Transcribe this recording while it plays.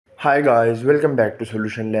Hi guys, welcome back to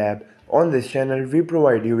Solution Lab. On this channel, we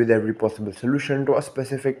provide you with every possible solution to a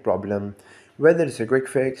specific problem. Whether it's a quick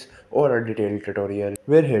fix or a detailed tutorial,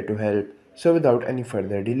 we're here to help. So without any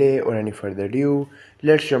further delay or any further ado,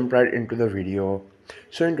 let's jump right into the video.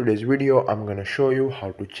 So in today's video, I'm gonna show you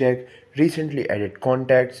how to check recently added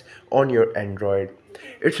contacts on your Android.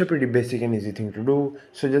 It's a pretty basic and easy thing to do,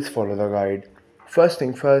 so just follow the guide. First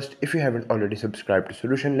thing first, if you haven't already subscribed to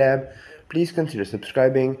Solution Lab, please consider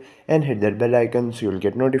subscribing and hit that bell icon so you'll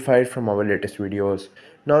get notified from our latest videos.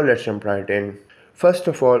 Now let's jump right in. First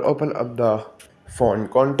of all, open up the phone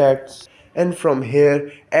contacts, and from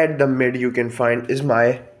here at the mid you can find is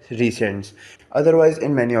my recents. Otherwise,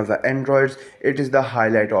 in many of the Androids, it is the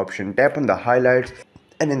highlight option. Tap on the highlights,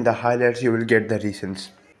 and in the highlights you will get the recents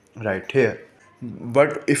right here.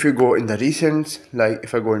 But if you go in the recents, like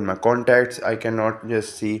if I go in my contacts, I cannot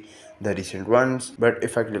just see the recent ones. But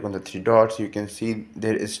if I click on the three dots, you can see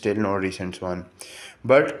there is still no recent one.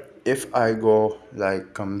 But if I go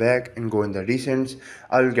like come back and go in the recents,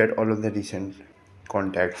 I'll get all of the recent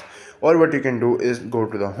contacts. Or what you can do is go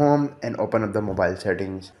to the home and open up the mobile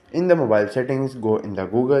settings. In the mobile settings, go in the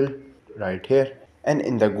Google right here, and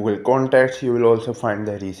in the Google contacts you will also find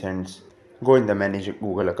the recents. Go in the manage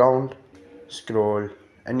Google account, scroll,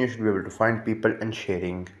 and you should be able to find people and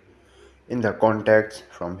sharing. In the contacts,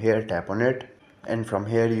 from here tap on it, and from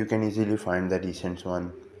here you can easily find the recent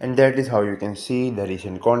one. And that is how you can see the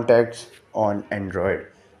recent contacts on Android.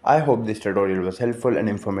 I hope this tutorial was helpful and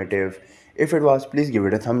informative. If it was, please give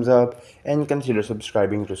it a thumbs up and consider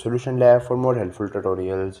subscribing to Solution Lab for more helpful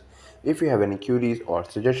tutorials. If you have any queries or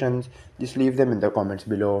suggestions, just leave them in the comments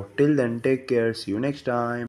below. Till then, take care, see you next time.